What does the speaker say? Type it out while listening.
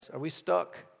Are we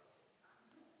stuck?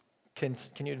 Can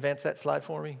you advance that slide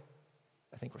for me?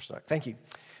 I think we're stuck. Thank you.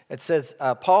 It says,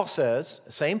 Paul says,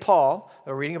 same Paul,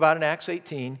 we're reading about in Acts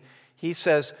 18, he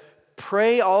says,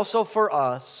 pray also for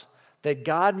us that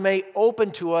God may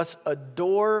open to us a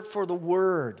door for the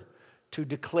word to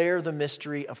declare the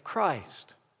mystery of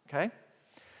Christ. Okay?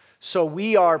 So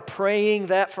we are praying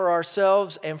that for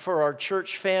ourselves and for our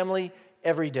church family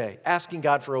every day, asking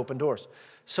God for open doors.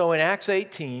 So in Acts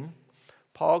 18,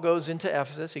 Paul goes into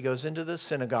Ephesus, he goes into the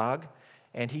synagogue,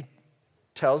 and he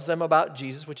tells them about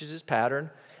Jesus, which is his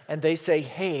pattern, and they say,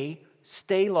 hey,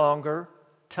 stay longer,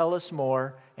 tell us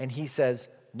more, and he says,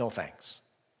 no thanks.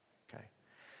 Okay.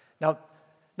 Now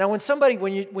when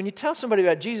you tell somebody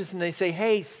about Jesus and they say,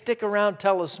 hey, stick around,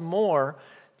 tell us more,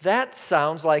 that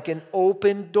sounds like an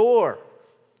open door.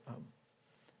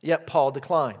 Yet Paul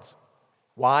declines.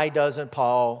 Why doesn't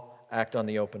Paul act on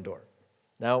the open door?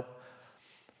 Now,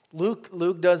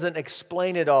 Luke doesn't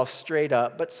explain it all straight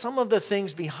up, but some of the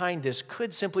things behind this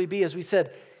could simply be, as we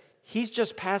said, he's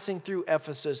just passing through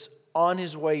Ephesus on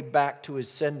his way back to his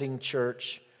sending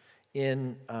church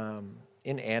in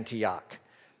Antioch.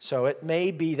 So it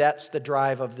may be that's the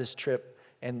drive of this trip.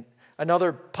 And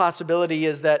another possibility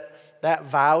is that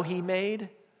vow he made,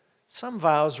 some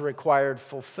vows required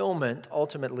fulfillment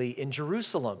ultimately in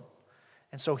Jerusalem.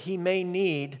 And so he may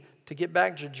need to get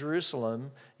back to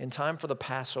Jerusalem in time for the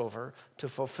Passover to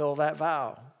fulfill that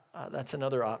vow. That's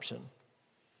another option.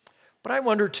 But I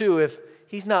wonder too if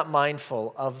he's not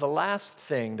mindful of the last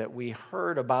thing that we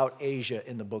heard about Asia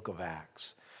in the book of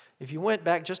Acts. If you went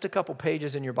back just a couple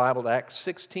pages in your Bible to Acts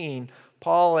 16,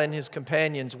 Paul and his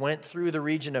companions went through the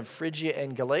region of Phrygia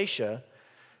and Galatia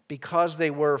because they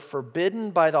were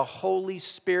forbidden by the Holy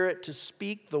Spirit to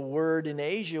speak the word in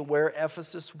Asia where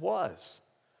Ephesus was.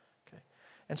 Okay.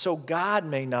 And so God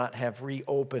may not have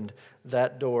reopened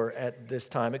that door at this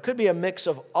time. It could be a mix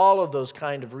of all of those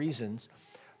kind of reasons,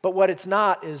 but what it's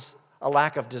not is a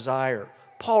lack of desire.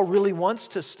 Paul really wants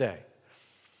to stay.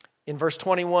 In verse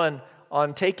 21,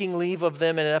 on taking leave of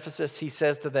them in Ephesus, he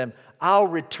says to them, I'll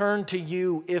return to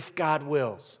you if God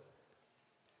wills.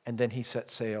 And then he set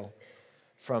sail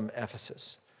from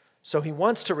Ephesus. So he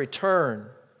wants to return,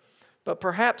 but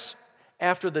perhaps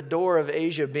after the door of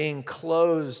Asia being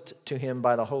closed to him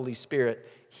by the Holy Spirit,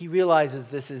 he realizes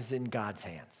this is in God's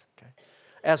hands. Okay?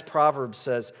 As Proverbs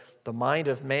says, the mind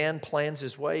of man plans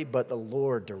his way, but the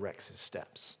Lord directs his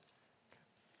steps.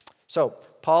 So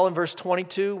Paul in verse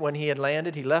 22, when he had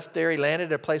landed, he left there, he landed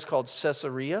at a place called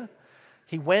Caesarea.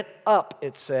 He went up,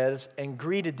 it says, and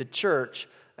greeted the church,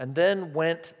 and then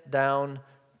went down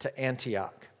to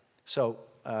Antioch. So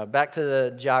back to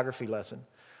the geography lesson.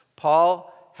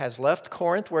 Paul has left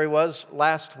Corinth, where he was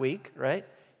last week, right?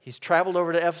 He's traveled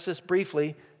over to Ephesus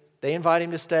briefly. They invite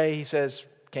him to stay. He says,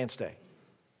 can't stay.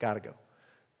 Got to go.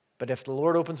 But if the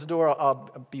Lord opens the door,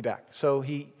 I'll be back. So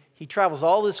he travels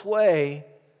all this way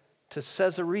to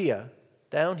Caesarea,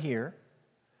 down here.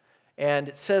 And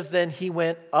it says then he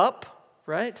went up,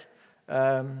 right?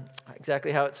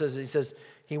 Exactly how it says. He says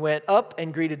he went up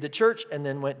and greeted the church and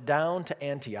then went down to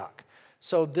Antioch.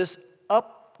 So this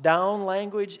up-down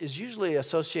language is usually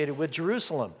associated with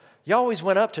Jerusalem. You always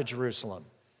went up to Jerusalem,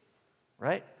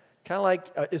 right? Kind of like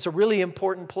it's a really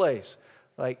important place.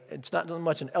 Like it's not so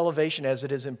much an elevation as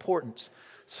it is importance.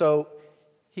 So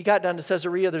he got down to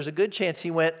Caesarea. There's a good chance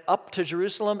he went up to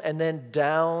Jerusalem and then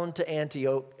down to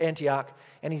Antioch,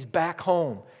 and he's back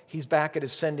home. He's back at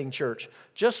his sending church.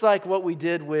 Just like what we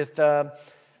did with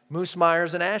Moose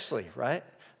Myers and Ashley, right?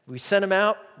 We sent them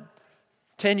out,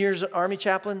 10 years Army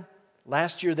chaplain.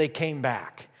 Last year they came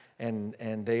back, and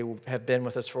they have been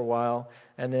with us for a while.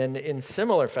 And then in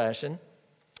similar fashion,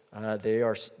 they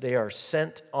are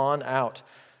sent on out.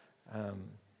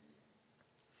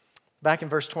 Back in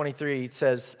verse 23, it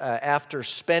says, after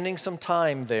spending some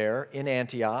time there in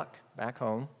Antioch, back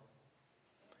home,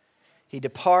 he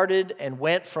departed and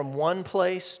went from one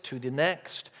place to the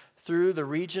next through the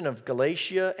region of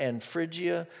Galatia and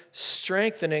Phrygia,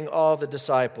 strengthening all the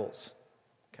disciples.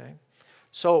 Okay?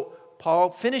 So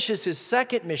Paul finishes his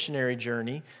second missionary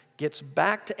journey, gets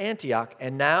back to Antioch,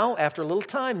 and now, after a little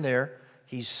time there,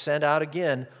 he's sent out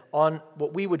again on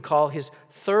what we would call his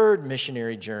third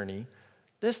missionary journey.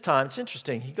 This time, it's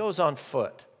interesting, he goes on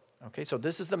foot. Okay, so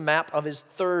this is the map of his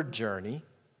third journey.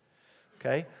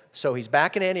 Okay, so he's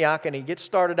back in Antioch and he gets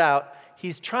started out.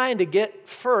 He's trying to get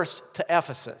first to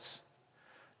Ephesus.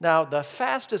 Now, the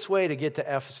fastest way to get to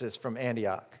Ephesus from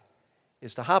Antioch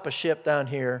is to hop a ship down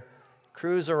here,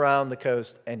 cruise around the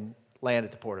coast, and land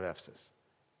at the port of Ephesus.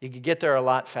 You could get there a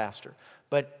lot faster.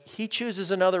 But he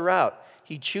chooses another route.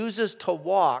 He chooses to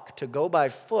walk, to go by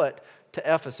foot to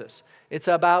Ephesus. It's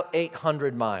about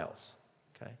 800 miles.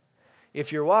 Okay?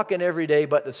 If you're walking every day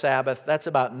but the Sabbath, that's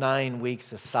about 9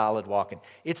 weeks of solid walking.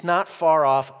 It's not far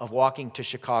off of walking to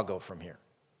Chicago from here.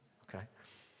 Okay?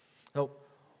 So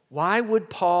why would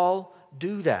Paul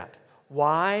do that?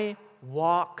 Why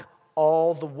walk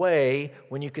all the way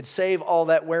when you could save all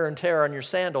that wear and tear on your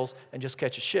sandals and just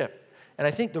catch a ship? And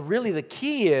I think the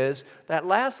key is that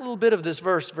last little bit of this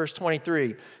verse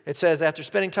 23. It says, after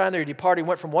spending time there, he departed,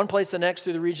 went from one place to the next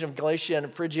through the region of Galatia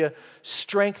and Phrygia,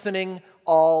 strengthening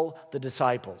all the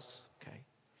disciples. Okay.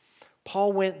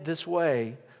 Paul went this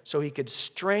way so he could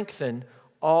strengthen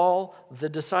all the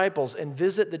disciples and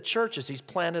visit the churches he's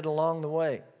planted along the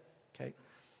way. Okay.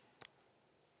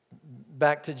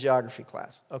 Back to geography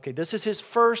class. Okay, this is his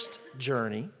first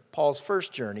journey, Paul's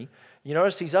first journey. You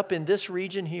notice he's up in this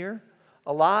region here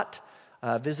a lot,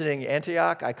 visiting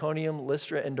Antioch, Iconium,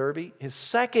 Lystra, and Derbe. His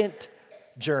second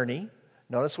journey,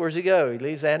 notice where does he go? He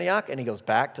leaves Antioch and he goes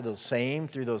back to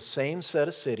through those same set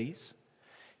of cities.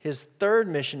 His third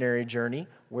missionary journey,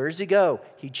 where does he go?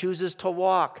 He chooses to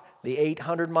walk the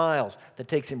 800 miles that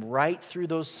takes him right through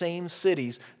those same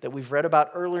cities that we've read about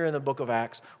earlier in the book of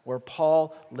Acts, where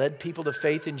Paul led people to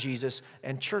faith in Jesus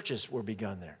and churches were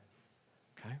begun there.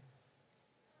 Okay?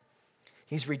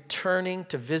 He's returning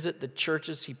to visit the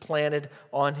churches he planted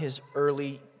on his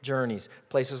early journeys,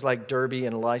 places like Derbe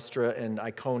and Lystra and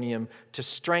Iconium, to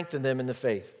strengthen them in the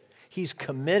faith. He's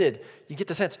committed. You get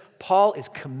the sense, Paul is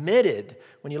committed.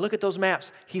 When you look at those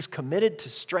maps, he's committed to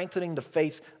strengthening the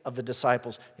faith of the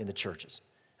disciples in the churches.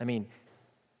 I mean,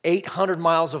 800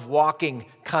 miles of walking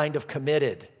kind of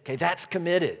committed. Okay, that's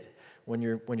committed when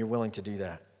you're willing to do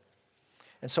that.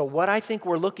 And so what I think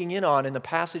we're looking in on in the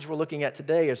passage we're looking at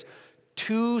today is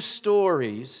two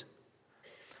stories,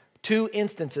 two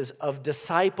instances of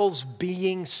disciples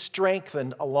being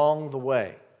strengthened along the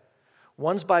way.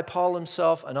 One's by Paul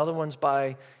himself, another one's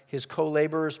by his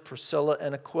co-laborers, Priscilla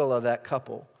and Aquila, that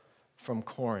couple from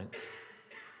Corinth.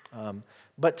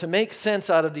 But to make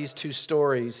sense out of these two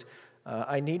stories,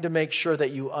 I need to make sure that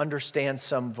you understand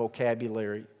some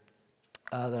vocabulary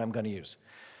that I'm going to use.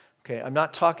 Okay, I'm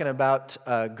not talking about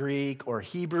Greek or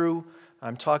Hebrew.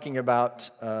 I'm talking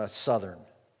about Southern.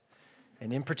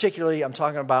 And in particular, I'm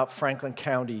talking about Franklin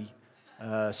County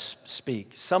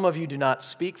speak. Some of you do not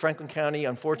speak Franklin County.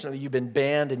 Unfortunately, you've been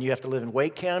banned and you have to live in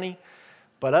Wake County.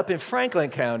 But up in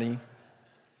Franklin County,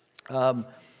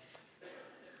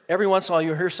 every once in a while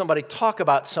you hear somebody talk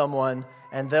about someone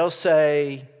and they'll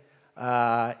say,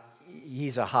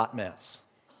 he's a hot mess.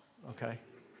 Okay?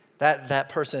 That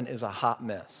person is a hot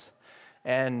mess.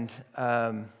 And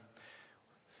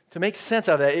to make sense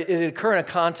out of that, it occur in a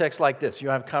context like this. You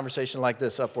have a conversation like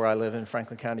this up where I live in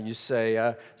Franklin County. You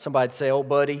say, somebody'd say, oh,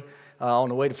 buddy, on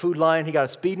the way to Food Lion, he got a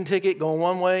speeding ticket going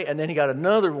one way, and then he got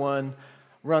another one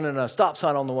running a stop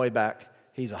sign on the way back.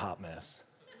 He's a hot mess.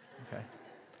 Okay.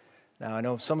 Now, I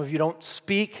know some of you don't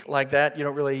speak like that. You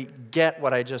don't really get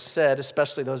what I just said,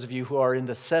 especially those of you who are in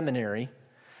the seminary.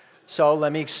 So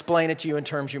let me explain it to you in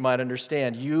terms you might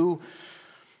understand. You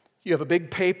have a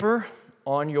big paper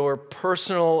on your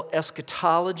personal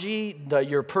eschatology,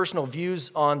 your personal views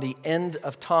on the end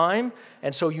of time,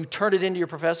 and so you turn it into your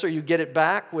professor, you get it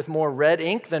back with more red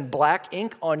ink than black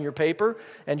ink on your paper,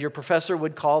 and your professor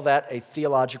would call that a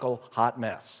theological hot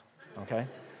mess, okay?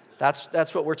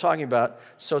 That's what we're talking about.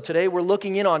 So today we're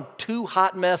looking in on two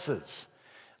hot messes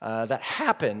that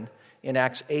happen in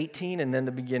Acts 18 and then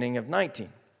the beginning of 19,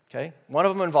 okay? One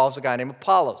of them involves a guy named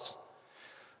Apollos.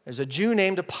 There's a Jew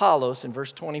named Apollos in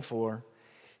verse 24.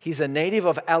 He's a native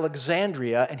of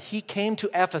Alexandria, and he came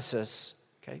to Ephesus,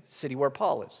 okay, city where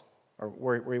Paul is, or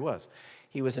where he was.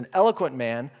 He was an eloquent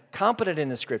man, competent in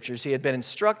the Scriptures. He had been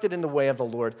instructed in the way of the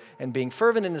Lord, and being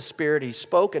fervent in the Spirit, he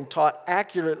spoke and taught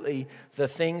accurately the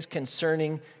things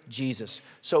concerning Jesus.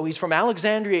 So he's from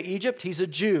Alexandria, Egypt. He's a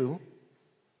Jew.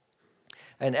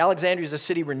 And Alexandria is a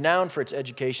city renowned for its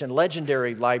education,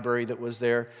 legendary library that was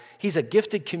there. He's a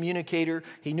gifted communicator.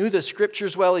 He knew the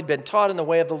Scriptures well. He'd been taught in the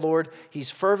way of the Lord. He's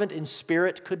fervent in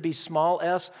spirit, could be small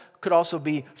s, could also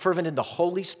be fervent in the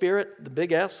Holy Spirit, the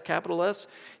big S, capital S.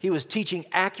 He was teaching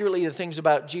accurately the things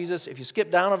about Jesus. If you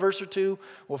skip down a verse or two,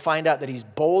 we'll find out that he's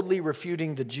boldly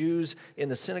refuting the Jews in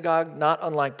the synagogue, not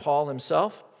unlike Paul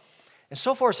himself. And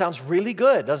so far, it sounds really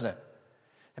good, doesn't it?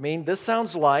 I mean, this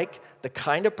sounds like the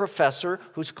kind of professor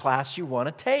whose class you want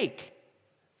to take,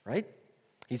 right?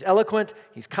 He's eloquent,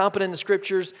 he's competent in the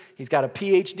Scriptures, he's got a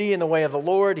PhD in the way of the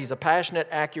Lord, he's a passionate,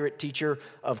 accurate teacher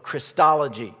of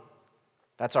Christology.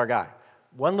 That's our guy.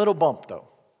 One little bump, though.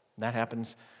 And that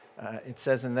happens, it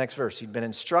says in the next verse, he'd been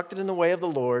instructed in the way of the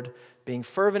Lord, being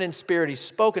fervent in spirit, he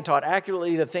spoke and taught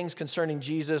accurately the things concerning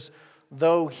Jesus,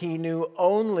 though he knew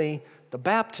only the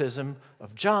baptism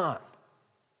of John.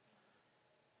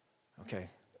 Okay.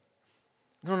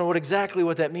 I don't know exactly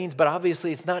what that means, but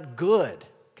obviously it's not good.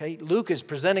 Okay? Luke is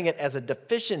presenting it as a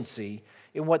deficiency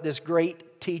in what this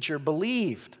great teacher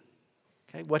believed,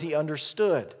 okay? What he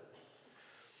understood.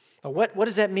 Now, what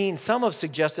does that mean? Some have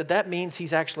suggested that means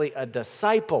he's actually a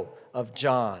disciple of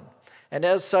John. And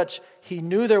as such, he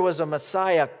knew there was a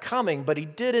Messiah coming, but he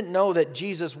didn't know that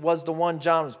Jesus was the one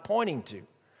John was pointing to.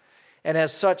 And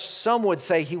as such, some would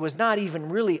say he was not even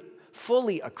really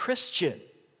fully a Christian.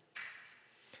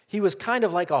 He was kind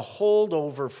of like a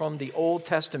holdover from the Old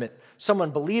Testament.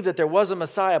 Someone believed that there was a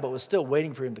Messiah, but was still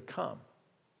waiting for him to come.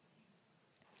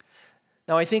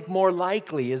 Now, I think more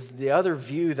likely is the other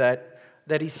view that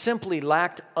he simply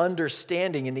lacked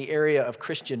understanding in the area of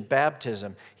Christian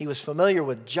baptism. He was familiar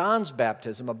with John's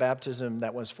baptism, a baptism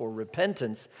that was for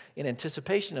repentance in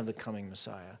anticipation of the coming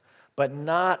Messiah, but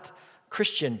not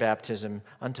Christian baptism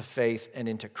unto faith and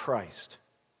into Christ.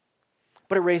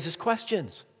 But it raises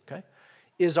questions. Okay?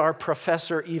 Is our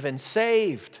professor even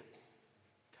saved?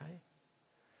 Okay?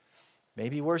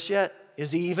 Maybe worse yet,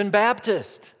 is he even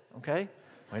Baptist? Okay?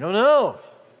 I don't know.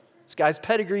 This guy's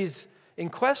pedigree's in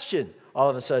question all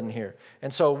of a sudden here.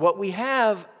 And so what we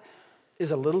have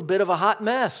is a little bit of a hot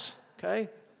mess, okay,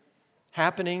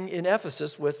 happening in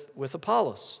Ephesus with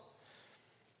Apollos.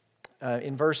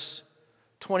 In verse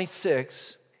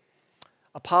 26,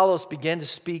 Apollos began to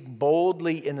speak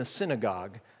boldly in the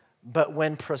synagogue, but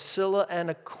when Priscilla and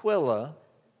Aquila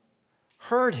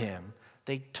heard him,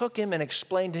 they took him and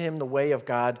explained to him the way of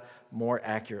God more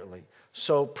accurately.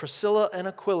 So Priscilla and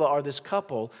Aquila are this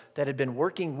couple that had been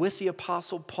working with the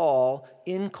Apostle Paul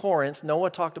in Corinth. Noah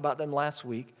talked about them last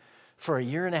week. For a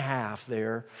year and a half,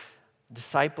 they're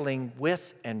discipling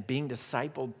with and being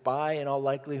discipled by, in all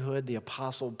likelihood, the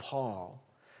Apostle Paul.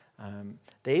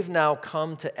 They've now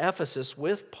come to Ephesus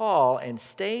with Paul and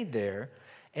stayed there,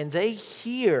 and they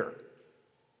hear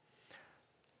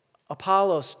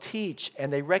Apollos teach,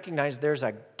 and they recognize there's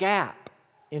a gap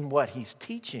in what he's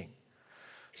teaching.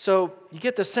 So you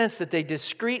get the sense that they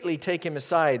discreetly take him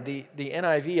aside. The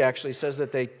NIV actually says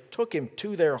that they took him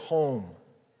to their home.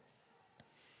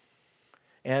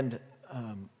 And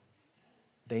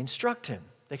they instruct him.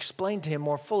 They explain to him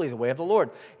more fully the way of the Lord.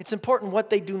 It's important what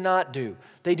they do not do.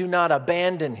 They do not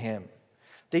abandon him.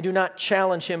 They do not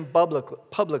challenge him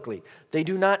publicly. They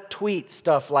do not tweet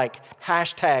stuff like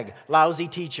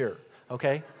 #LousyTeacher,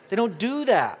 okay? They don't do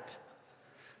that.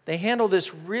 They handle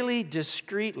this really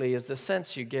discreetly, is the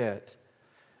sense you get,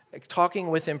 talking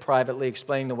with him privately,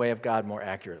 explaining the way of God more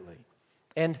accurately.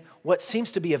 And what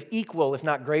seems to be of equal, if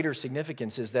not greater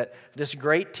significance, is that this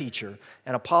great teacher,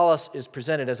 and Apollos is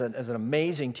presented as an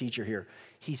amazing teacher here,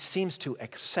 he seems to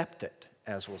accept it,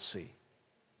 as we'll see,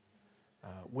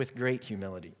 with great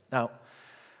humility. Now,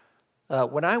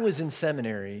 when I was in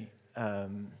seminary,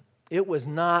 it was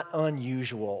not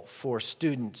unusual for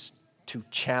students to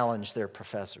challenge their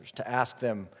professors, to ask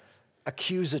them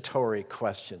accusatory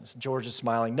questions. George is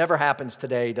smiling. Never happens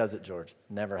today, does it, George?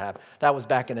 Never happened. That was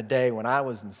back in a day when I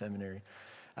was in seminary.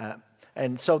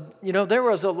 And so, there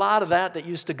was a lot of that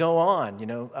used to go on.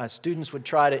 Students would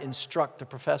try to instruct the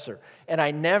professor. And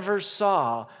I never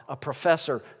saw a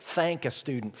professor thank a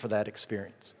student for that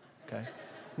experience. Okay?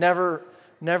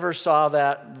 Never saw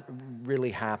that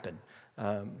really happen.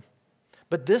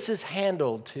 But this is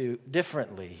handled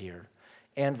differently here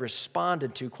and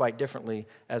responded to quite differently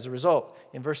as a result.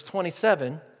 In verse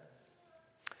 27,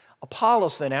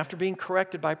 Apollos then, after being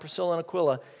corrected by Priscilla and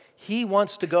Aquila, he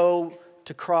wants to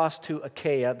cross to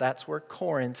Achaia. That's where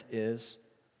Corinth is.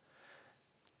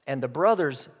 And the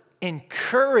brothers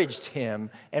encouraged him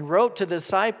and wrote to the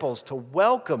disciples to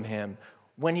welcome him.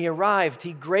 When he arrived,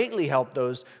 he greatly helped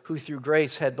those who through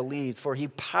grace had believed, for he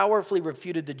powerfully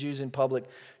refuted the Jews in public,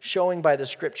 showing by the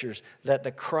scriptures that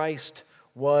the Christ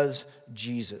was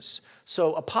Jesus.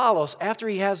 So Apollos, after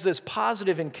he has this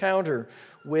positive encounter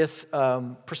with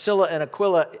Priscilla and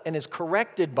Aquila and is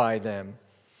corrected by them,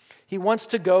 he wants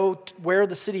to go where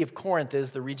the city of Corinth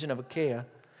is, the region of Achaia,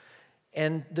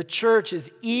 and the church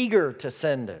is eager to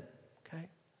send him.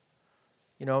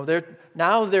 They're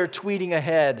tweeting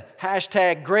ahead,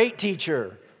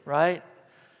 #GreatTeacher, right?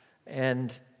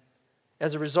 And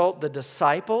as a result, the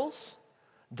disciples,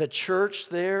 the church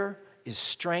there is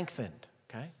strengthened,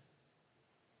 okay?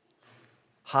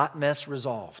 Hot mess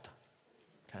resolved,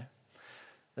 okay?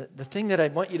 The thing that I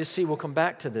want you to see, we'll come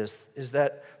back to this, is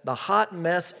that the hot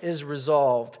mess is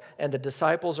resolved and the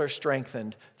disciples are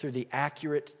strengthened through the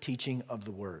accurate teaching of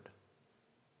the word.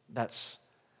 That's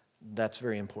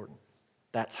very important.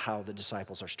 That's how the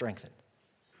disciples are strengthened.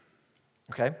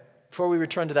 Okay? Before we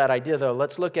return to that idea, though,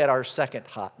 let's look at our second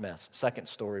hot mess. Second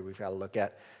story we've got to look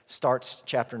at starts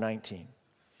chapter 19.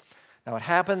 Now, it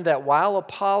happened that while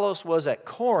Apollos was at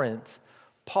Corinth,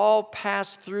 Paul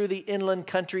passed through the inland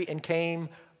country and came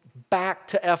back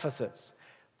to Ephesus.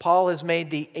 Paul has made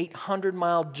the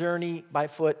 800-mile journey by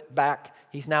foot back.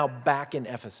 He's now back in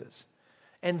Ephesus.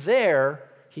 And there,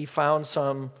 he found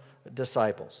some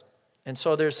disciples. And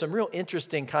so there's some real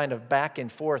interesting kind of back and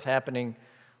forth happening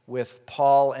with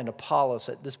Paul and Apollos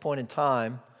at this point in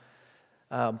time.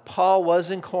 Paul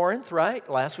was in Corinth, right?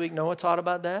 Last week, Noah taught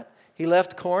about that. He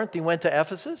left Corinth, he went to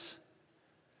Ephesus,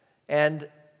 and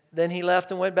then he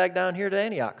left and went back down here to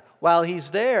Antioch. While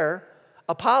he's there,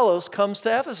 Apollos comes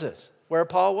to Ephesus, where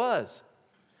Paul was.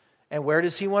 And where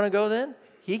does he want to go then?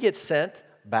 He gets sent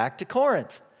back to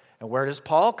Corinth. And where does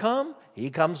Paul come? He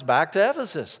comes back to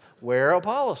Ephesus, where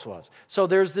Apollos was. So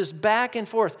there's this back and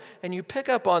forth. And you pick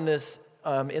up on this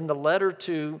in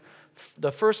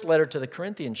the first letter to the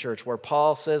Corinthian church, where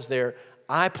Paul says there,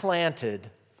 I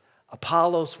planted,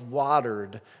 Apollos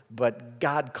watered, but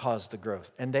God caused the growth.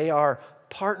 And they are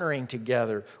partnering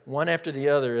together, one after the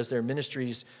other, as their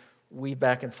ministries weave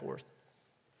back and forth.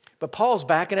 But Paul's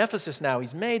back in Ephesus now.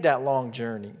 He's made that long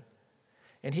journey.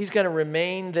 And he's going to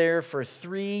remain there for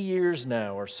 3 years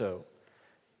now or so.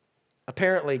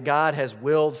 Apparently, God has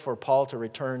willed for Paul to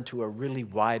return to a really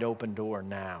wide open door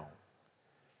now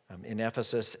in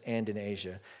Ephesus and in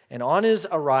Asia. And on his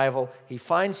arrival, he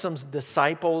finds some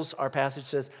disciples. Our passage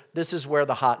says this is where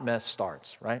the hot mess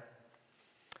starts, right?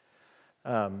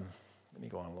 Let me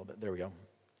go on a little bit. There we go.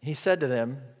 He said to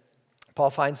them, Paul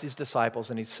finds these disciples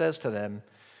and he says to them,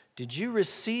 did you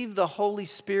receive the Holy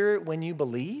Spirit when you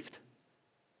believed?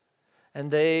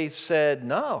 And they said,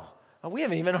 no, we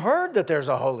haven't even heard that there's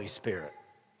a Holy Spirit.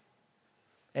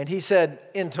 And he said,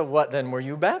 into what then were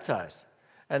you baptized?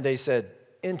 And they said,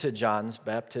 into John's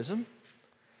baptism.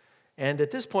 And at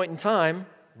this point in time,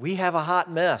 we have a hot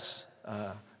mess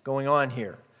going on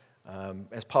here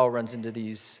as Paul runs into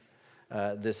this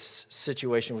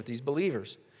situation with these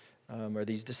believers or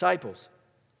these disciples.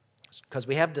 Because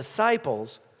we have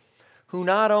disciples who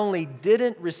not only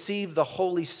didn't receive the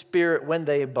Holy Spirit when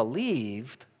they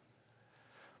believed,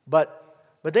 but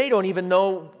they don't even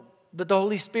know that the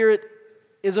Holy Spirit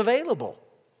is available.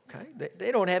 Okay?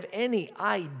 They don't have any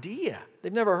idea.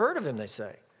 They've never heard of him, they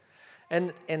say.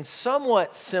 And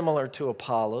somewhat similar to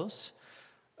Apollos,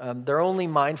 they're only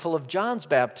mindful of John's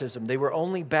baptism. They were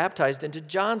only baptized into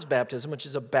John's baptism, which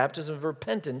is a baptism of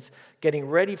repentance, getting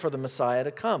ready for the Messiah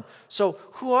to come. So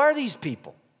who are these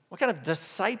people? What kind of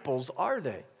disciples are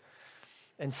they?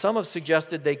 And some have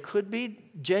suggested they could be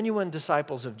genuine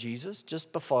disciples of Jesus,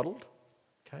 just befuddled.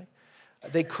 Okay?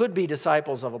 They could be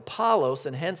disciples of Apollos,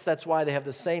 and hence that's why they have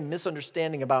the same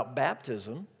misunderstanding about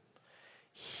baptism.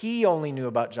 He only knew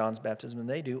about John's baptism than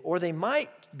they do. Or they might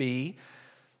be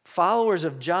followers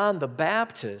of John the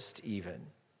Baptist even,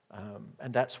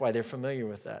 and that's why they're familiar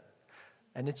with that.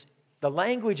 And the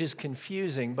language is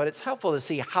confusing, but it's helpful to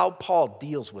see how Paul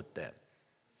deals with them.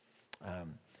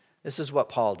 This is what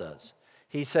Paul does.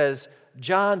 He says,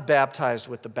 John baptized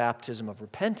with the baptism of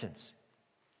repentance,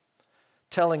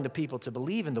 telling the people to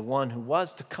believe in the one who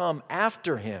was to come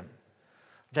after him,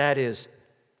 that is,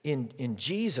 in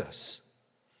Jesus.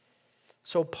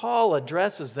 So Paul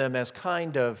addresses them as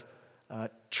kind of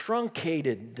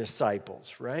truncated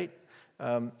disciples, right?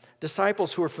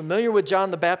 Disciples who are familiar with John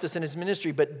the Baptist and his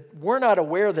ministry, but were not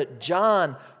aware that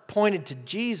John pointed to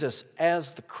Jesus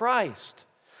as the Christ,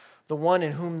 the one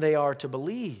in whom they are to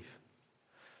believe.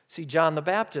 See, John the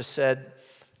Baptist said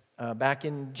back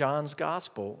in John's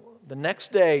gospel, the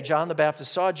next day John the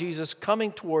Baptist saw Jesus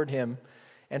coming toward him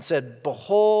and said,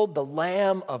 behold the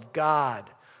Lamb of God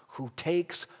who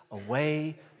takes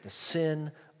away the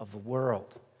sin of the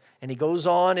world. And he goes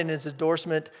on in his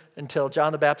endorsement until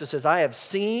John the Baptist says, I have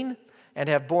seen and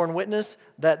have borne witness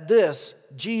that this,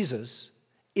 Jesus,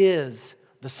 is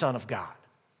the Son of God.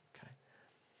 Okay.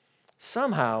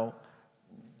 Somehow,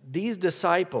 these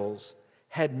disciples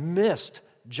had missed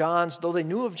though they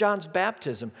knew of John's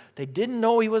baptism, they didn't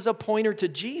know he was a pointer to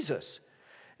Jesus.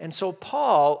 And so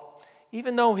Paul,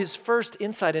 even though his first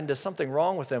insight into something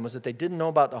wrong with them was that they didn't know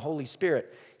about the Holy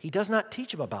Spirit, he does not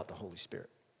teach them about the Holy Spirit.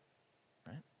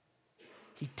 Right?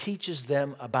 He teaches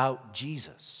them about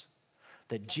Jesus,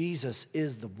 that Jesus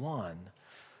is the one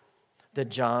that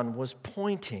John was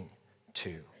pointing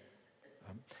to.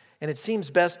 And it seems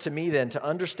best to me then to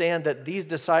understand that these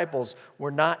disciples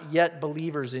were not yet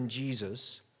believers in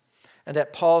Jesus, and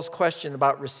that Paul's question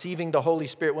about receiving the Holy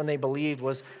Spirit when they believed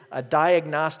was a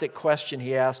diagnostic question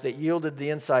he asked that yielded the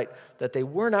insight that they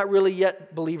were not really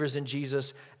yet believers in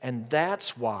Jesus, and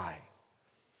that's why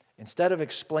Instead of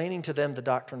explaining to them the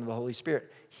doctrine of the Holy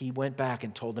Spirit, he went back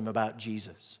and told them about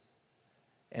Jesus.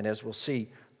 And as we'll see,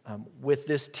 with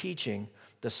this teaching,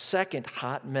 the second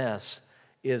hot mess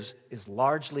is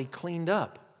largely cleaned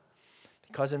up.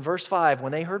 Because in verse 5,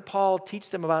 when they heard Paul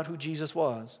teach them about who Jesus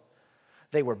was,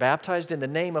 they were baptized in the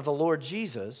name of the Lord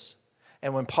Jesus.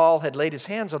 And when Paul had laid his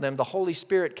hands on them, the Holy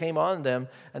Spirit came on them,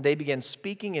 and they began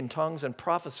speaking in tongues and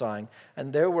prophesying.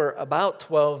 And there were about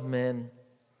 12 men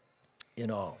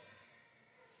in all.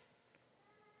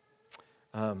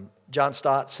 John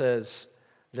Stott says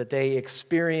that they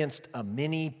experienced a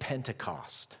mini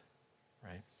Pentecost,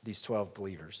 right? These 12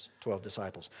 believers, 12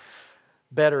 disciples.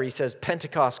 Better, he says,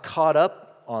 Pentecost caught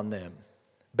up on them.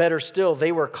 Better still,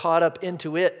 they were caught up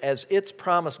into it as its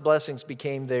promised blessings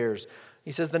became theirs.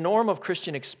 He says the norm of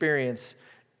Christian experience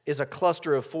is a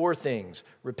cluster of 4 things: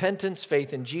 repentance,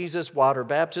 faith in Jesus, water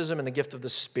baptism, and the gift of the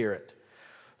Spirit.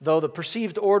 Though the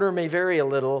perceived order may vary a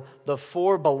little, the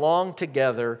 4 belong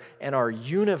together and are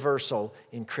universal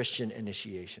in Christian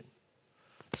initiation.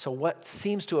 So what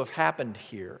seems to have happened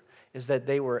here is that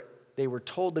they were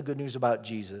told the good news about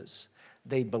Jesus.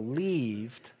 They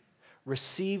believed,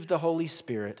 received the Holy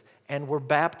Spirit, and were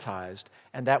baptized.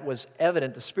 And that was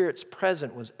evident, the Spirit's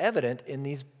presence was evident in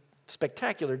these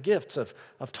spectacular gifts of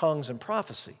tongues and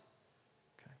prophecy.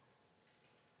 Okay.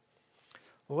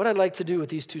 Well, what I'd like to do with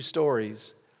these 2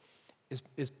 stories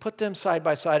is put them side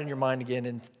by side in your mind again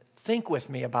and think with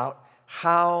me about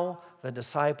how the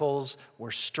disciples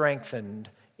were strengthened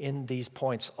in these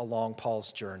points along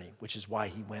Paul's journey, which is why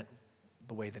he went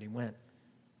the way that he went.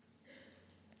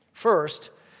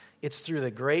 First, it's through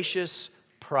the gracious,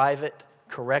 private,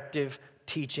 corrective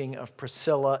teaching of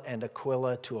Priscilla and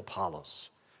Aquila to Apollos.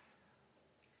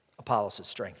 Apollos is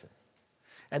strengthened.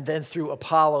 And then through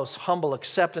Apollos' humble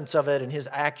acceptance of it and his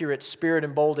accurate,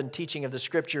 Spirit-emboldened teaching of the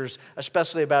Scriptures,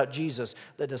 especially about Jesus,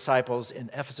 the disciples in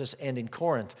Ephesus and in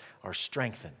Corinth are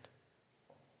strengthened.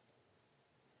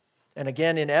 And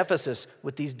again in Ephesus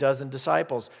with these 12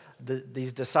 disciples,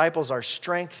 these disciples are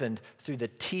strengthened through the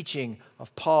teaching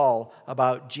of Paul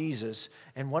about Jesus.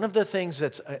 And one of the things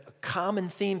that's a common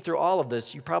theme through all of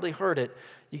this, you probably heard it,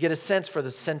 you get a sense for the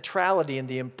centrality and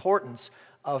the importance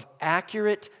of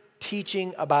accurate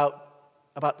teaching about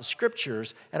the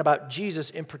Scriptures and about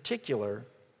Jesus in particular,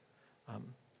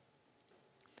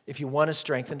 if you want to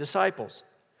strengthen disciples.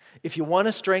 If you want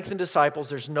to strengthen disciples,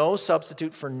 there's no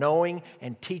substitute for knowing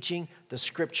and teaching the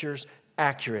Scriptures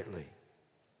accurately.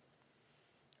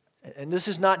 And this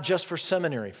is not just for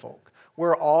seminary folk.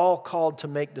 We're all called to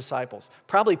make disciples.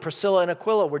 Probably Priscilla and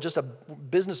Aquila were just a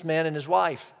businessman and his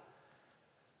wife.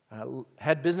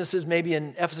 Had businesses maybe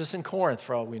in Ephesus and Corinth,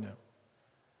 for all we know.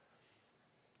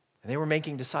 And they were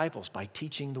making disciples by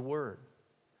teaching the Word.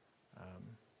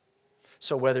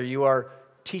 So whether you are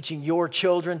teaching your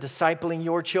children,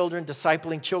 discipling children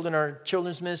in our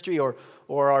children's ministry, or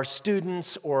our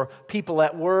students, or people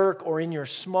at work, or in your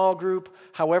small group,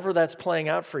 however that's playing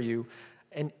out for you,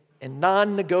 and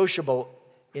non-negotiable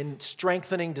in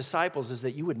strengthening disciples is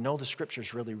that you would know the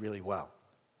Scriptures really, really well.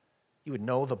 You would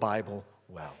know the Bible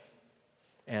well.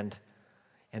 And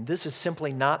this is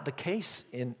simply not the case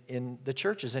in the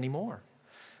churches anymore.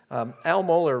 Al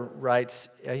Mohler writes,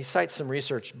 he cites some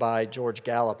research by George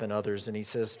Gallup and others, and he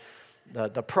says,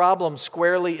 the problem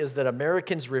squarely is that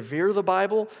Americans revere the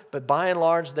Bible, but by and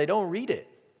large, they don't read it.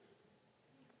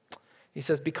 He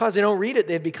says, because they don't read it,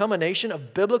 they've become a nation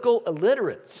of biblical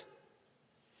illiterates.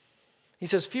 He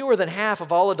says, fewer than half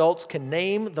of all adults can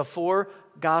name the 4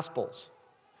 Gospels.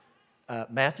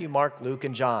 Matthew, Mark, Luke,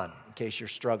 and John, in case you're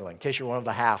struggling, in case you're one of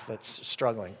the half that's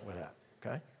struggling with that,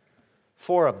 okay?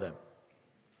 4 of them.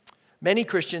 Many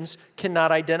Christians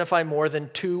cannot identify more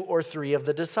than 2 or 3 of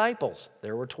the disciples.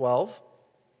 There were 12.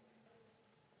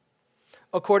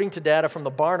 According to data from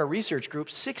the Barna Research Group,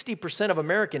 60% of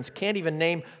Americans can't even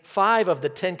name 5 of the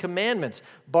 10 commandments.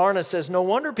 Barna says, no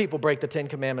wonder people break the 10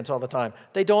 commandments all the time.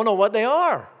 They don't know what they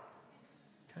are.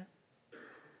 Okay?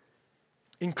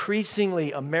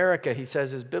 Increasingly, America, he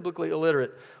says, is biblically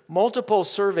illiterate. Multiple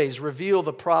surveys reveal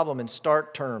the problem in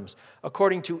stark terms.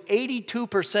 According to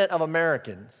 82% of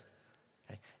Americans,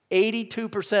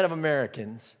 82% of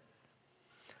Americans,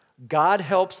 God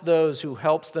helps those who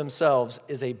helps themselves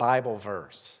is a Bible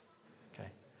verse. Okay?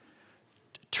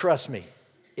 Trust me,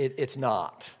 it's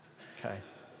not. Okay?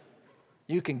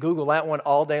 You can Google that one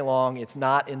all day long. It's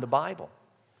not in the Bible.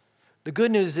 The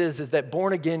good news is that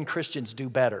born-again Christians do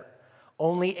better.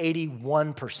 Only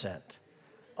 81%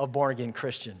 of born-again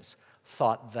Christians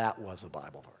thought that was a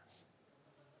Bible verse.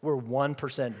 We're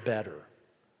 1% better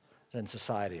than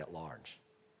society at large.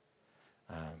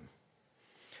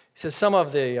 He says some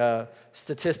of the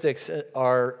statistics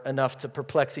are enough to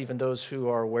perplex even those who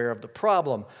are aware of the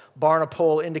problem. Barna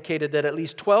poll indicated that at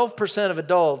least 12% of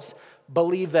adults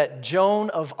believe that Joan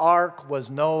of Arc was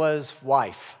Noah's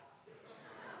wife.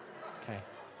 Okay.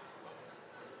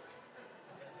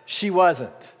 She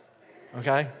wasn't.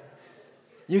 Okay?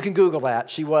 You can Google that.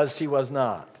 She was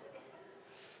not.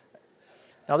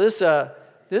 Now this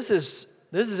is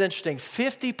interesting.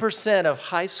 50% of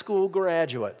high school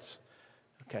graduates,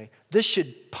 okay, this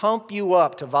should pump you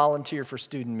up to volunteer for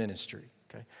student ministry.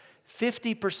 Okay,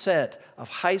 50% of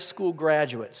high school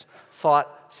graduates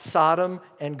thought Sodom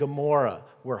and Gomorrah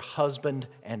were husband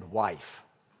and wife.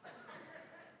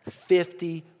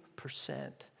 50%.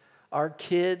 Our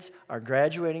kids are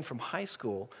graduating from high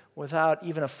school without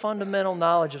even a fundamental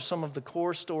knowledge of some of the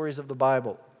core stories of the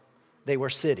Bible. They were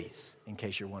cities, in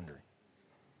case you're wondering.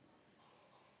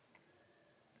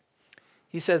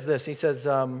 He says this, here's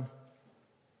another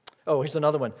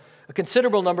one. A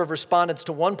considerable number of respondents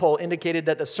to one poll indicated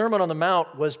that the Sermon on the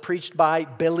Mount was preached by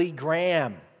Billy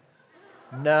Graham.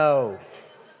 No,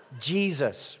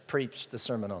 Jesus preached the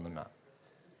Sermon on the Mount.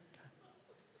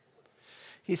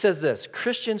 He says this,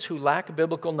 Christians who lack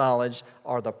biblical knowledge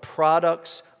are the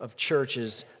products of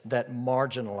churches that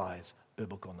marginalize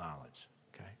biblical knowledge.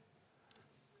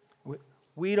 Okay?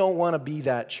 We don't want to be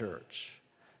that church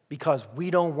because we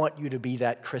don't want you to be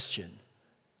that Christian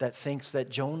that thinks that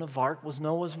Joan of Arc was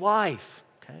Noah's wife.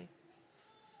 Okay?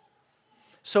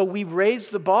 So we raise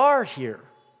the bar here.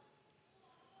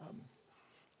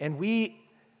 And we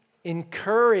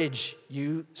encourage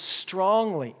you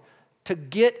strongly to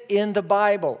get in the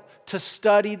Bible, to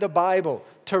study the Bible,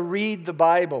 to read the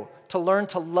Bible, to learn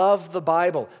to love the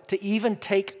Bible, to even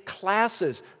take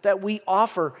classes that we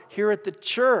offer here at the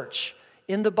church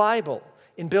in the Bible,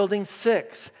 in Building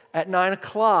 6 at 9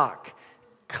 o'clock,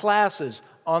 classes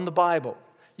on the Bible.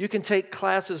 You can take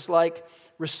classes like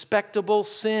Respectable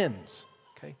Sins.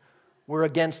 Okay? We're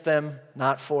against them,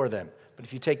 not for them. But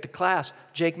if you take the class,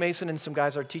 Jake Mason and some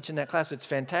guys are teaching that class. It's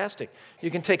fantastic. You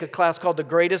can take a class called The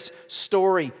Greatest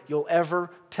Story You'll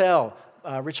Ever Tell.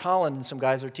 Rich Holland and some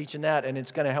guys are teaching that, and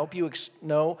it's going to help you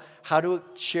know how to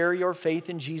share your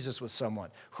faith in Jesus with someone.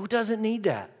 Who doesn't need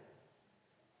that?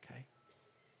 Okay.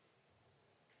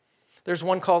 There's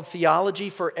one called Theology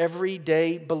for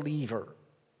Everyday Believer.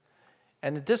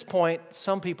 And at this point,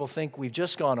 some people think we've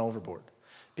just gone overboard.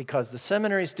 Because the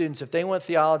seminary students, if they want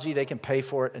theology, they can pay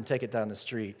for it and take it down the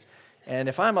street. And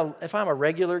if I'm a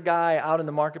regular guy out in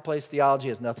the marketplace, theology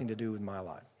has nothing to do with my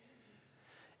life.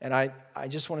 And I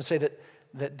just want to say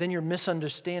that then you're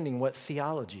misunderstanding what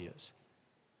theology is.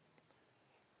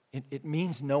 It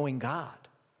means knowing God.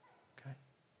 Okay?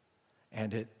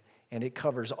 And it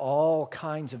covers all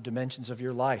kinds of dimensions of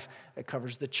your life. It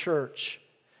covers the church.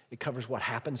 It covers what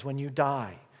happens when you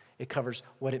die. It covers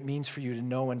what it means for you to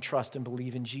know and trust and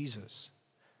believe in Jesus.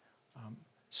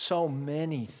 So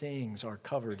many things are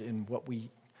covered in what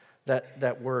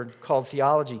that word called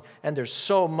theology. And there's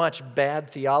so much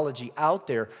bad theology out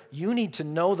there. You need to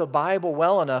know the Bible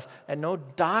well enough and know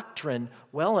doctrine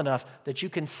well enough that you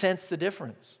can sense the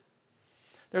difference.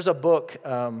 There's a book,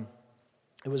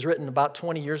 it was written about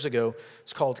 20 years ago.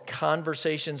 It's called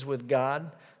Conversations with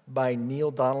God by Neale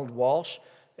Donald Walsch.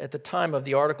 At the time of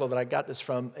the article that I got this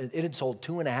from, it had sold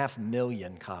 2.5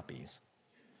 million copies.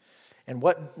 And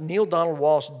what Neale Donald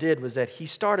Walsch did was that he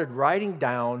started writing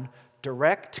down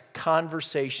direct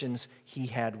conversations he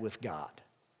had with God.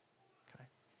 Okay?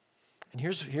 And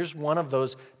here's one of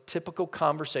those typical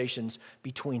conversations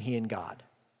between he and God.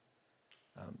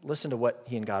 Listen to what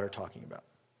he and God are talking about.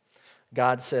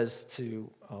 God says to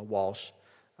Walsch,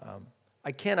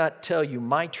 I cannot tell you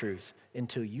my truth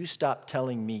until you stop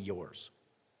telling me yours.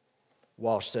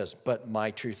 Walsch says, but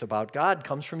my truth about God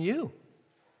comes from you.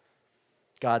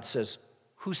 God says,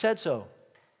 who said so?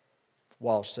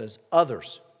 Walsch says,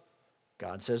 others.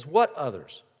 God says, what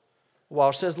others?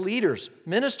 Walsch says, leaders,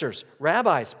 ministers,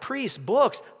 rabbis, priests,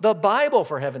 books, the Bible,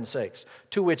 for heaven's sakes.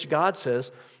 To which God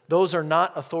says, those are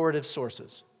not authoritative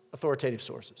sources.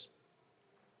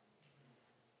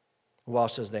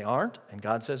 Walsch says, they aren't, and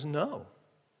God says, no.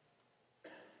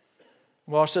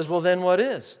 Walsch says, well, then what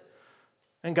is?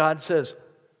 And God says,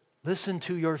 listen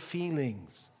to your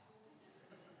feelings.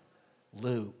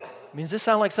 Luke. I mean, does this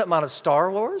sound like something out of Star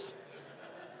Wars?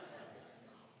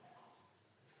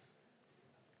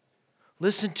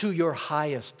 Listen to your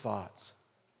highest thoughts.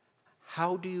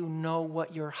 How do you know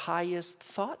what your highest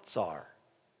thoughts are?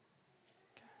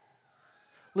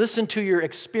 Listen to your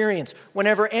experience.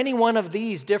 Whenever any one of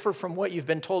these differ from what you've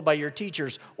been told by your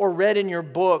teachers or read in your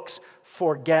books,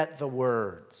 forget the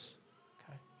words.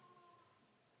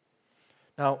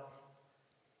 Now,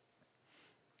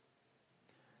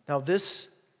 Now this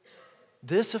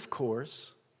of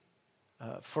course,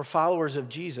 for followers of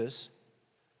Jesus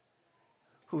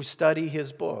who study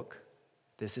his book,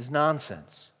 this is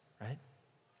nonsense, right?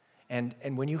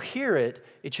 And when you hear it,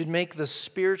 it should make the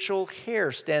spiritual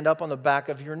hair stand up on the back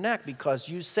of your neck because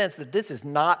you sense that this is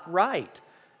not right.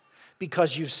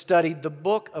 Because you've studied the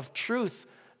book of truth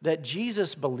that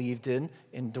Jesus believed in,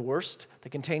 endorsed,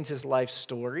 that contains his life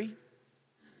story,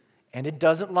 and it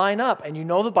doesn't line up, and you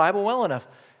know the Bible well enough.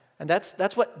 And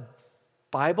that's what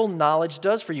Bible knowledge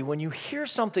does for you. When you hear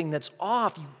something that's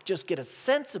off, you just get a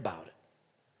sense about it.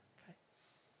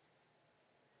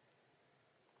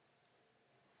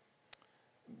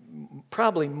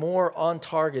 Probably more on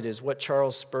target is what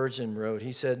Charles Spurgeon wrote.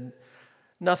 He said,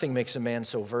 "Nothing makes a man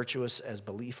so virtuous as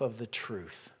belief of the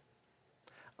truth.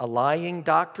 A lying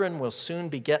doctrine will soon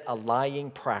beget a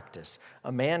lying practice.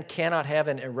 A man cannot have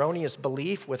an erroneous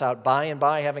belief without by and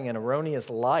by having an erroneous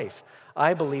life.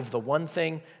 I believe the one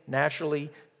thing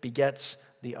naturally begets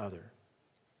the other."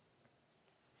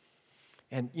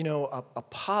 And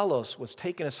Apollos was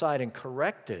taken aside and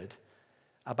corrected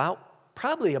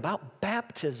probably about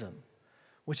baptism,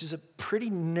 which is a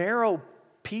pretty narrow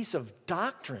piece of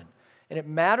doctrine. And it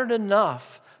mattered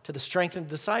enough to the strengthened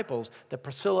disciples that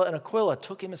Priscilla and Aquila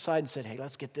took him aside and said, "Hey,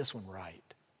 let's get this one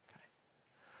right." Okay.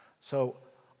 So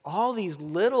all these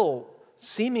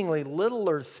seemingly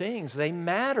littler things, they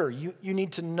matter. You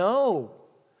need to know.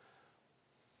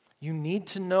 You need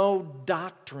to know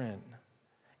doctrine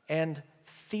and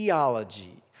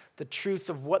theology, the truth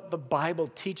of what the Bible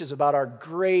teaches about our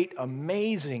great,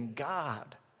 amazing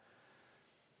God.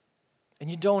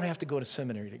 And you don't have to go to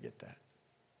seminary to get that.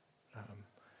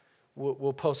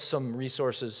 We'll post some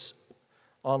resources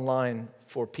online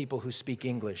for people who speak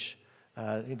English.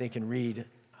 They can read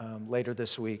later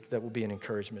this week. That will be an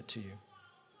encouragement to you.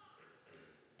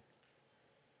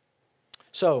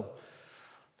 So,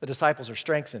 the disciples are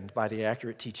strengthened by the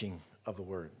accurate teaching of the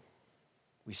Word.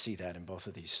 We see that in both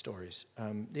of these stories.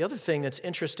 The other thing that's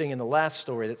interesting in the last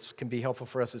story that can be helpful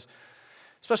for us is,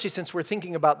 especially since we're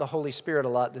thinking about the Holy Spirit a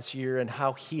lot this year and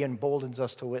how he emboldens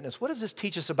us to witness, what does this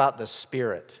teach us about the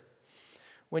Spirit?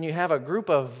 When you have a group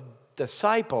of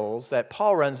disciples that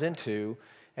Paul runs into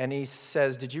and he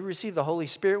says, "Did you receive the Holy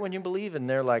Spirit when you believe?" And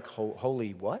they're like,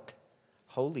 "Holy what?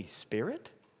 Holy Spirit?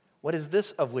 What is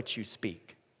this of which you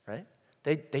speak?" Right?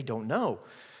 They don't know.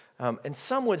 And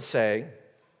some would say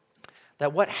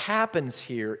that what happens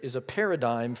here is a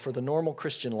paradigm for the normal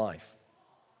Christian life.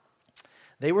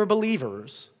 They were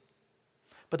believers,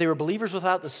 but they were believers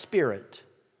without the Spirit.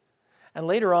 And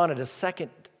later on, at a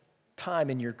second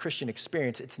time in your Christian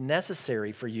experience, it's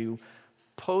necessary for you,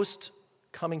 post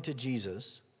coming to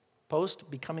Jesus, post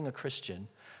becoming a Christian,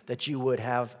 that you would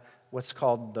have what's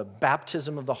called the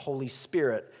baptism of the Holy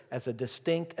Spirit as a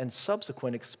distinct and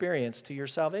subsequent experience to your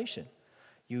salvation.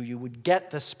 You would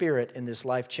get the Spirit in this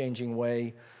life-changing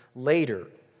way later.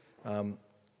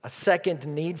 A second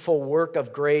needful work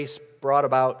of grace brought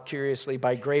about, curiously,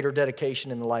 by greater dedication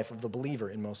in the life of the believer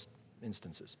in most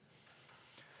instances.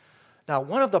 Now,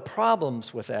 one of the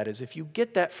problems with that is if you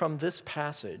get that from this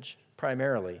passage,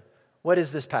 primarily, what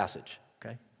is this passage?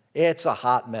 Okay, it's a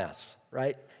hot mess,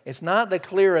 right? It's not the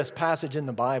clearest passage in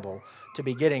the Bible to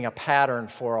be getting a pattern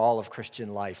for all of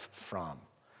Christian life from.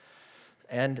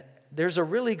 And there's a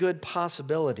really good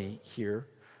possibility here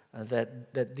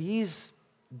that these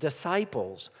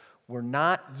disciples were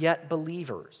not yet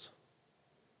believers.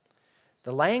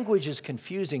 The language is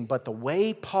confusing, but the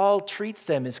way Paul treats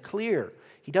them is clear.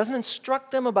 He doesn't instruct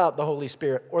them about the Holy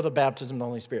Spirit or the baptism of the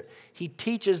Holy Spirit. He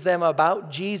teaches them about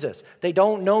Jesus. They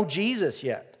don't know Jesus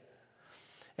yet.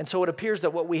 And so it appears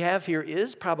that what we have here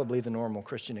is probably the normal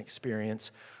Christian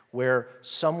experience where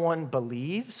someone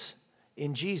believes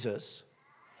in Jesus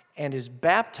and is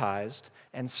baptized,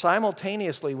 and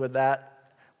simultaneously with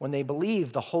that, when they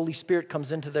believe, the Holy Spirit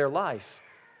comes into their life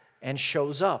and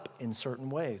shows up in certain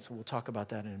ways. We'll talk about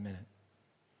that in a minute.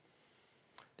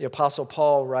 The Apostle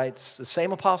Paul writes, the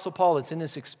same Apostle Paul that's in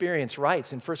this experience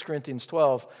writes in 1 Corinthians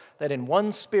 12 that in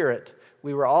one Spirit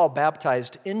we were all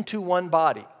baptized into one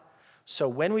body. So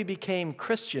when we became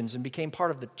Christians and became part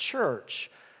of the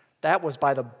church, that was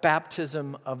by the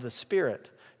baptism of the Spirit.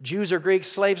 Jews or Greeks,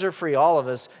 slaves or free, all of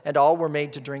us, and all were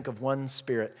made to drink of one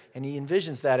Spirit. And he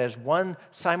envisions that as one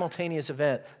simultaneous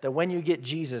event, that when you get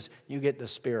Jesus, you get the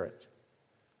Spirit.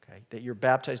 Okay? That you're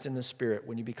baptized in the Spirit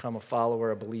when you become a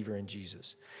follower, a believer in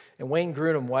Jesus. And Wayne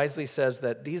Grudem wisely says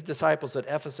that these disciples at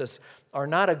Ephesus are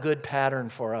not a good pattern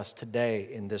for us today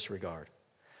in this regard.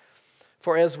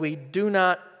 For we do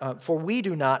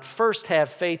not first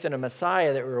have faith in a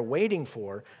Messiah that we were waiting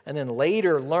for, and then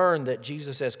later learn that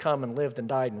Jesus has come and lived and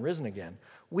died and risen again.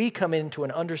 We come into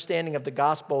an understanding of the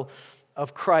gospel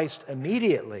of Christ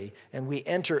immediately, and we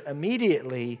enter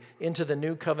immediately into the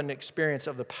new covenant experience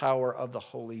of the power of the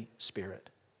Holy Spirit.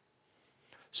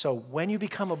 So when you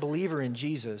become a believer in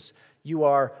Jesus, you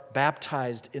are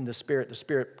baptized in the Spirit. The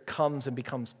Spirit comes and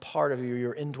becomes part of you.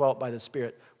 You're indwelt by the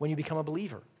Spirit when you become a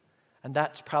believer. And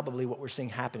that's probably what we're seeing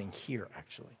happening here,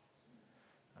 actually.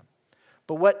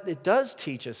 But what it does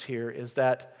teach us here is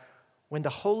that when the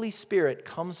Holy Spirit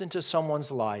comes into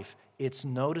someone's life, it's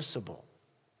noticeable.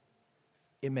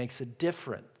 It makes a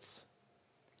difference.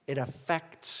 It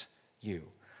affects you.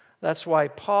 That's why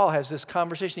Paul has this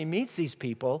conversation. He meets these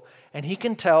people, and he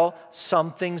can tell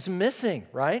something's missing,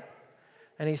 right?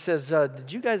 And he says,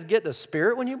 did you guys get the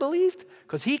Spirit when you believed?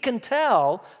 Because he can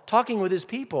tell, talking with his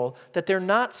people, that they're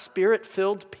not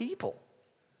Spirit-filled people.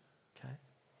 Okay?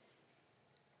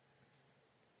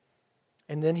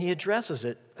 And then he addresses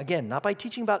it, again, not by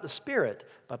teaching about the Spirit,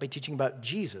 but by teaching about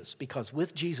Jesus, because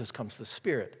with Jesus comes the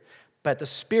Spirit. But the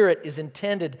Spirit is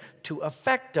intended to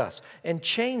affect us and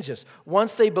change us.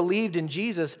 Once they believed in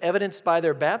Jesus, evidenced by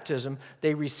their baptism,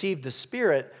 they received the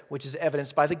Spirit, which is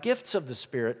evidenced by the gifts of the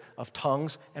Spirit of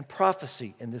tongues and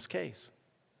prophecy in this case.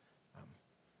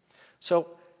 So,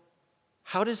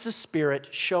 how does the Spirit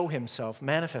show himself,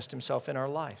 manifest himself in our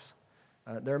life?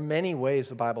 There are many ways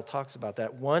the Bible talks about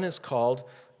that. One is called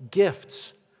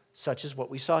gifts, such as what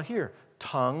we saw here.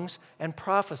 Tongues and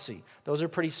prophecy. Those are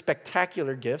pretty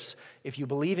spectacular gifts. If you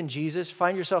believe in Jesus,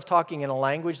 find yourself talking in a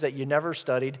language that you never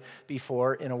studied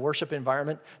before in a worship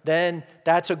environment, then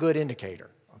that's a good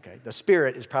indicator. Okay? The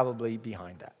Spirit is probably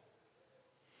behind that.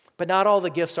 But not all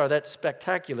the gifts are that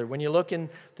spectacular. When you look in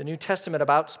the New Testament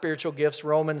about spiritual gifts,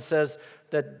 Romans 12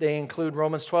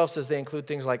 says they include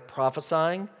things like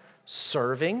prophesying,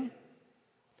 serving,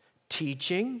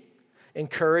 teaching,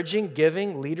 encouraging,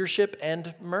 giving, leadership,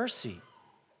 and mercy.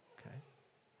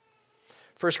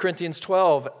 1 Corinthians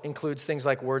 12 includes things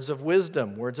like words of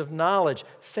wisdom, words of knowledge,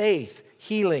 faith,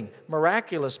 healing,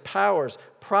 miraculous powers,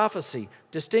 prophecy,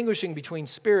 distinguishing between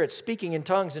spirits, speaking in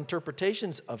tongues,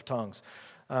 interpretations of tongues,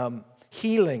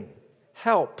 healing,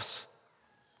 helps.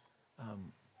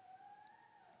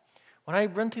 When I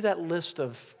run through that list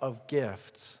of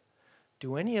gifts,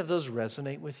 do any of those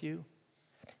resonate with you?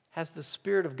 Has the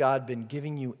Spirit of God been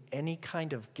giving you any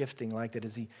kind of gifting like that?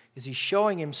 Is he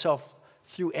showing himself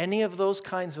through any of those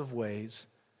kinds of ways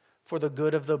for the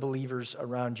good of the believers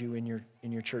around you in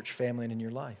your church family and in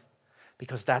your life?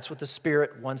 Because that's what the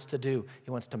Spirit wants to do.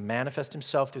 He wants to manifest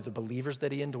himself through the believers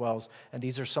that he indwells, and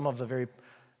these are some of the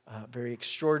very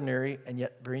extraordinary and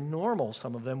yet very normal,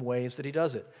 some of them, ways that he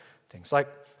does it. Things like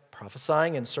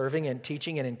prophesying and serving and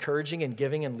teaching and encouraging and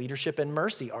giving and leadership and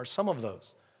mercy are some of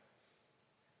those.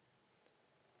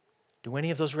 Do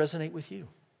any of those resonate with you?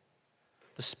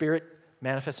 The Spirit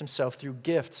manifests himself through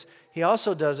gifts. He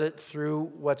also does it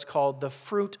through what's called the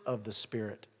fruit of the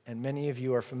Spirit. And many of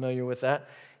you are familiar with that.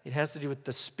 It has to do with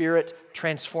the Spirit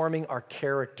transforming our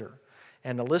character.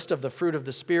 And the list of the fruit of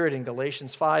the Spirit in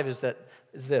Galatians 5 is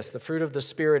this. The fruit of the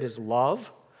Spirit is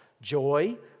love,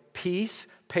 joy, peace,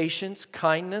 patience,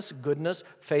 kindness, goodness,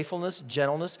 faithfulness,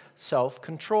 gentleness,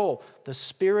 self-control. The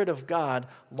Spirit of God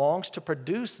longs to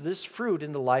produce this fruit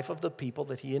in the life of the people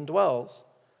that he indwells,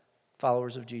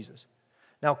 followers of Jesus.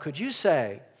 Now, could you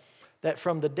say that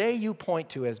from the day you point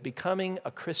to as becoming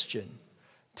a Christian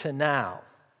to now,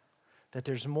 that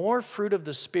there's more fruit of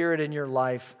the Spirit in your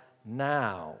life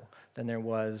now than there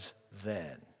was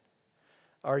then?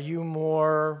 Are you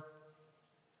more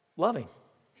loving,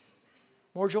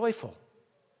 more joyful,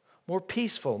 more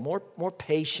peaceful, more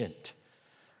patient,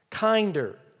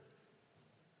 kinder,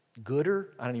 gooder?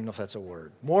 I don't even know if that's a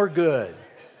word. More good.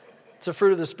 It's a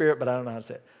fruit of the Spirit, but I don't know how to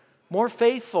say it. More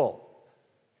faithful,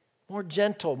 more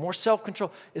gentle, more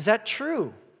self-control. Is that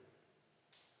true?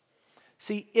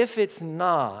 See, if it's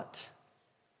not,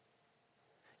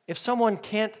 if someone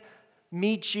can't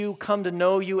meet you, come to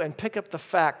know you, and pick up the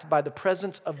fact by the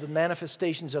presence of the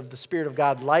manifestations of the Spirit of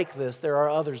God like this, there are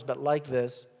others, but like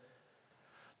this,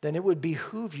 then it would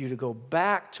behoove you to go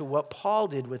back to what Paul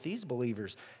did with these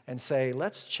believers and say,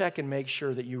 let's check and make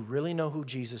sure that you really know who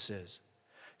Jesus is.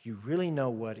 You really know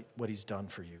what he's done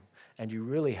for you. And you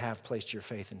really have placed your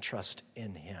faith and trust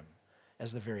in him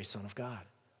as the very Son of God,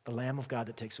 the Lamb of God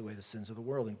that takes away the sins of the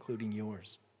world, including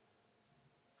yours.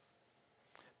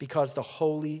 Because the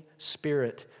Holy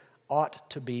Spirit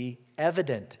ought to be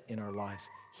evident in our lives.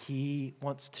 He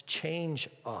wants to change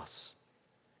us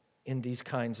in these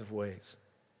kinds of ways.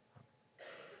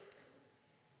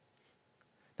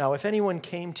 Now, if anyone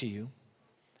came to you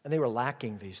and they were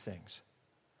lacking these things,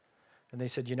 and they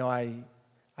said, I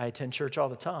attend church all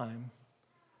the time,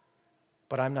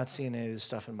 but I'm not seeing any of this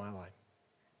stuff in my life.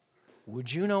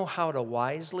 Would you know how to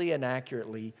wisely and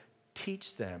accurately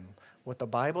teach them what the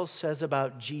Bible says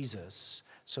about Jesus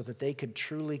so that they could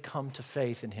truly come to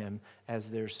faith in him as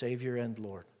their Savior and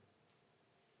Lord?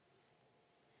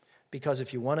 Because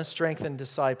if you want to strengthen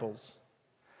disciples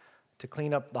to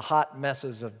clean up the hot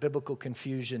messes of biblical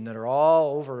confusion that are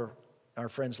all over our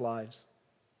friends' lives,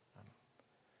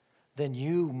 then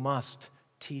you must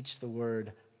teach the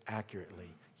Word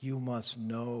accurately. You must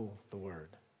know the Word.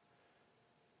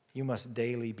 You must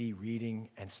daily be reading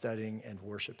and studying and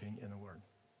worshiping in the Word.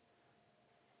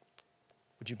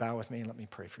 Would you bow with me and let me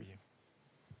pray for you?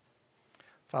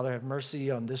 Father, have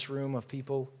mercy on this room of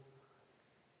people.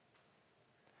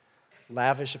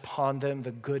 Lavish upon them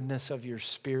the goodness of your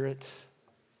Spirit.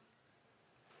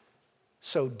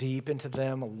 Sow deep into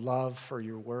them a love for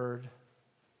your Word,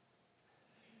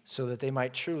 so that they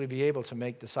might truly be able to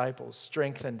make disciples,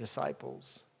 strengthen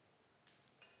disciples.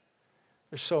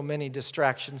 There's so many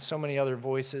distractions, so many other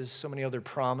voices, so many other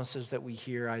promises that we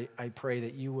hear. I pray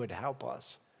that you would help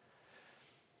us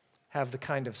have the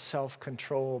kind of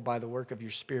self-control by the work of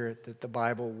your Spirit that the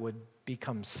Bible would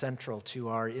become central to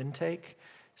our intake,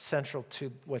 central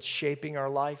to what's shaping our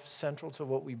life, central to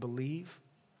what we believe,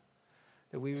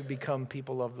 that we would become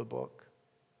people of the book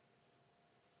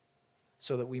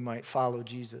so that we might follow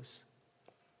Jesus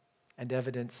and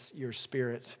evidence your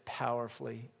Spirit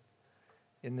powerfully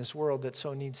in this world that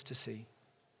so needs to see.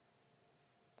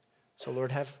 So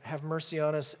Lord, have mercy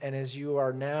on us, and as you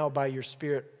are now by your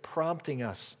Spirit prompting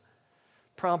us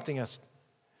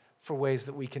for ways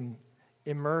that we can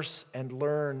immerse and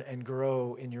learn and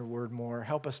grow in your word more,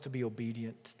 help us to be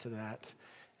obedient to that.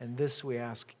 And this we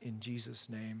ask in Jesus'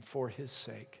 name for his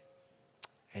sake.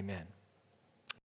 Amen.